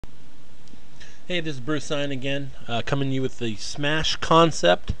Hey, this is Bruce Eien again, coming to you with the smash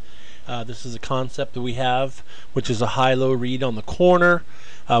concept. This is a concept that we have, which is a high-low read on the corner.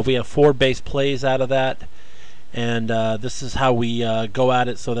 We have 4 base plays out of that, and this is how we go at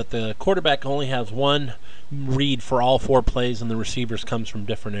it so that the quarterback only has one read for all 4 plays, and the receivers comes from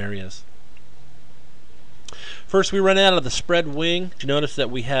different areas. First, we run out of the spread wing. You notice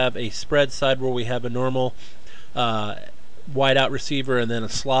that we have a spread side where we have a normal wide out receiver and then a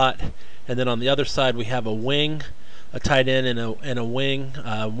slot. And then on the other side we have a wing, a tight end, and a wing.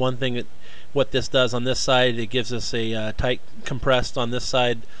 One thing that what this does on this side, it gives us a tight compressed on this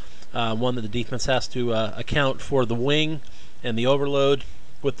side, one that the defense has to account for the wing and the overload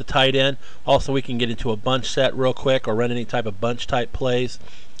with the tight end. Also, we can get into a bunch set real quick or run any type of bunch type plays,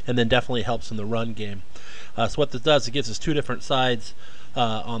 and then definitely helps in the run game. So what this does, it gives us 2 different sides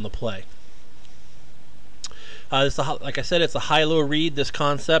on the play. Like I said, it's a high-low read. This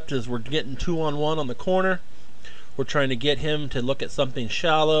concept is we're getting 2-on-1 on the corner. We're trying to get him to look at something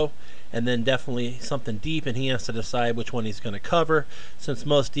shallow and then definitely something deep, and he has to decide which one he's going to cover. Since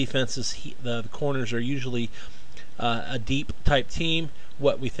most defenses, the corners are usually a deep type team,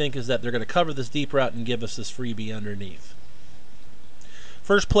 what we think is that they're going to cover this deep route and give us this freebie underneath.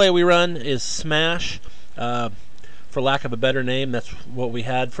 First play we run is smash. For lack of a better name, that's what we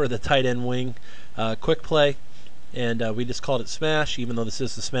had for the tight end wing quick play. And we just called it smash. Even though this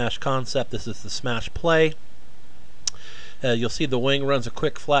is the smash concept, this is the smash play. You'll see the wing runs a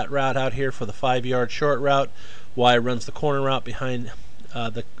quick flat route out here for the 5-yard short route. Y runs the corner route behind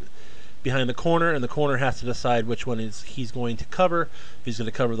the corner, and the corner has to decide which one he's going to cover. If he's going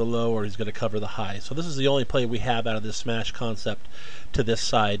to cover the low or he's going to cover the high. So this is the only play we have out of this smash concept to this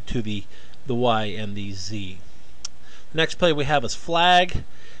side, to the Y and the Z. The next play we have is flag,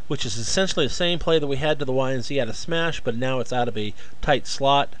 which is essentially the same play that we had to the Y and Z out of smash, but now it's out of a tight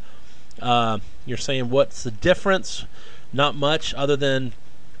slot. You're saying, what's the difference? Not much, other than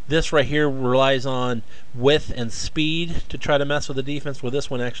this right here relies on width and speed to try to mess with the defense, where this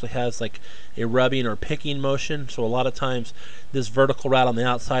one actually has like a rubbing or picking motion. So a lot of times this vertical route on the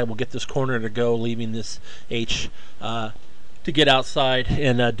outside will get this corner to go, leaving this H to get outside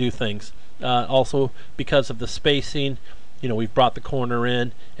and do things. Also, because of the spacing, we've brought the corner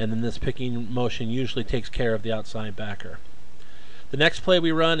in, and then this picking motion usually takes care of the outside backer. The next play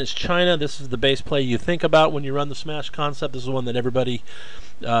we run is China. This is the base play you think about when you run the smash concept. This is one that everybody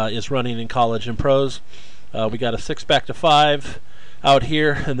is running in college and pros. We got a 6 back to 5 out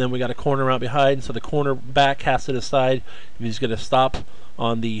here, and then we got a corner out behind. So the corner back has to decide if he's going to stop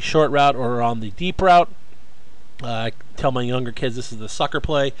on the short route or on the deep route. I tell my younger kids this is the sucker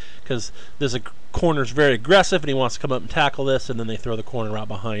play, because there's a corner's very aggressive and he wants to come up and tackle this, and then they throw the corner out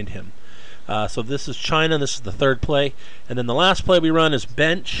behind him. So this is China. This is the 3rd play, and then the last play we run is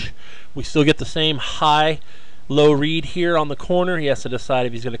bench. We still get the same high-low read here on the corner. He has to decide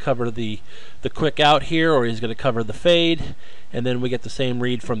if he's going to cover the quick out here or he's going to cover the fade, and then we get the same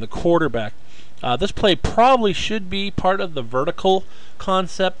read from the quarterback. This play probably should be part of the vertical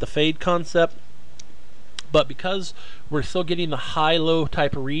concept, the fade concept. But because we're still getting the high-low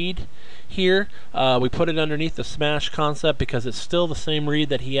type of read here, we put it underneath the smash concept because it's still the same read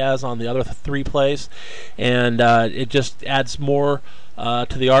that he has on the other 3 plays. And it just adds more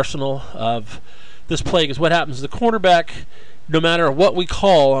to the arsenal of this play. Because what happens is the quarterback, no matter what we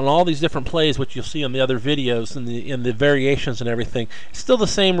call on all these different plays, which you'll see on the other videos and in the variations and everything, it's still the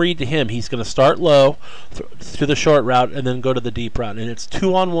same read to him. He's going to start low through the short route and then go to the deep route. And it's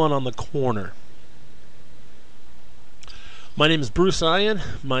 2-on-1 on the corner. My name is Bruce Eien.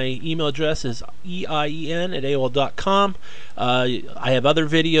 My email address is eien@aol.com. I have other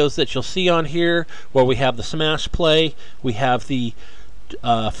videos that you'll see on here where we have the smash play, we have the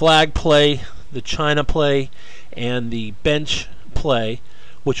flag play, the China play, and the bench play,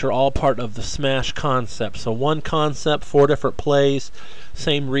 which are all part of the smash concept. So one concept, 4 different plays,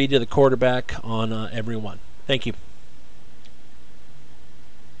 same read to the quarterback on every one. Thank you.